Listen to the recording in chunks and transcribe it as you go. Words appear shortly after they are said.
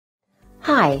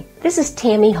Hi, this is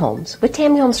Tami Holmes with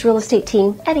Tami Holmes Real Estate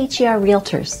Team at HER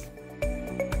Realtors.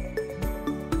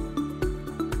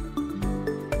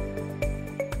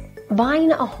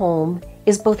 Buying a home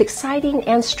is both exciting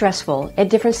and stressful at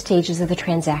different stages of the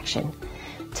transaction.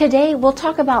 Today, we'll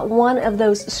talk about one of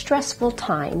those stressful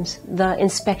times, the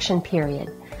inspection period.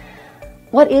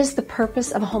 What is the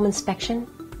purpose of a home inspection?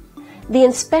 The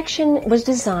inspection was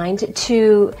designed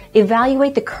to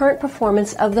evaluate the current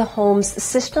performance of the home's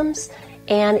systems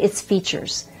and its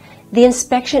features. The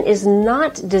inspection is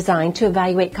not designed to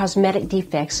evaluate cosmetic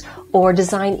defects or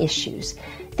design issues.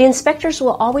 The inspectors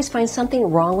will always find something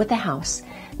wrong with the house.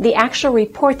 The actual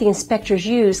report the inspectors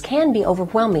use can be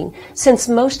overwhelming, since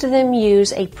most of them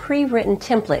use a pre-written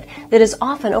template that is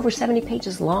often over 70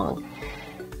 pages long.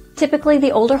 Typically,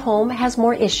 the older home has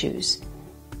more issues,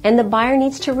 and the buyer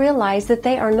needs to realize that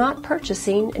they are not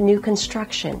purchasing new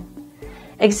construction.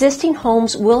 Existing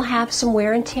homes will have some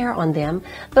wear and tear on them,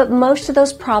 but most of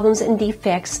those problems and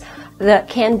defects that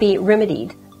can be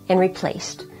remedied and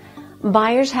replaced.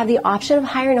 Buyers have the option of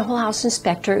hiring a whole house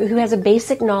inspector who has a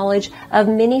basic knowledge of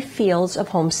many fields of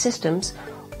home systems,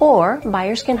 or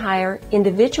buyers can hire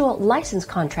individual licensed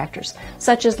contractors,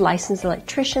 such as licensed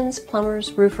electricians,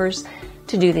 plumbers, roofers,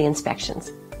 to do the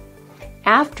inspections.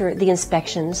 After the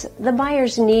inspections, the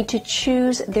buyers need to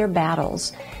choose their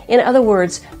battles. In other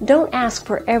words, don't ask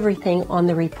for everything on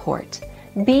the report.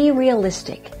 Be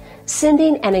realistic.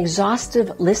 Sending an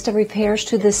exhaustive list of repairs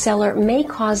to the seller may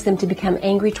cause them to become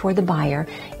angry toward the buyer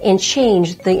and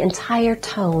change the entire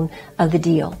tone of the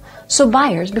deal. So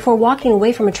buyers, before walking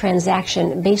away from a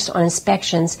transaction based on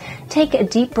inspections, take a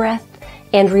deep breath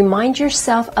and remind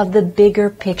yourself of the bigger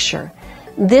picture.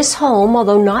 This home,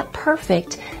 although not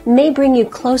perfect, may bring you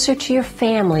closer to your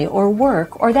family or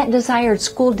work or that desired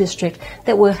school district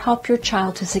that will help your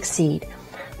child to succeed.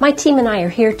 My team and I are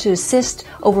here to assist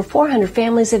over 400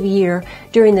 families a year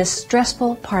during this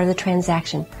stressful part of the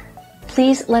transaction.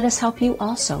 Please let us help you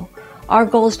also. Our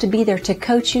goal is to be there to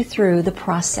coach you through the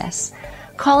process.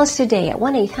 Call us today at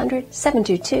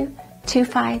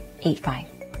 1-800-722-2585.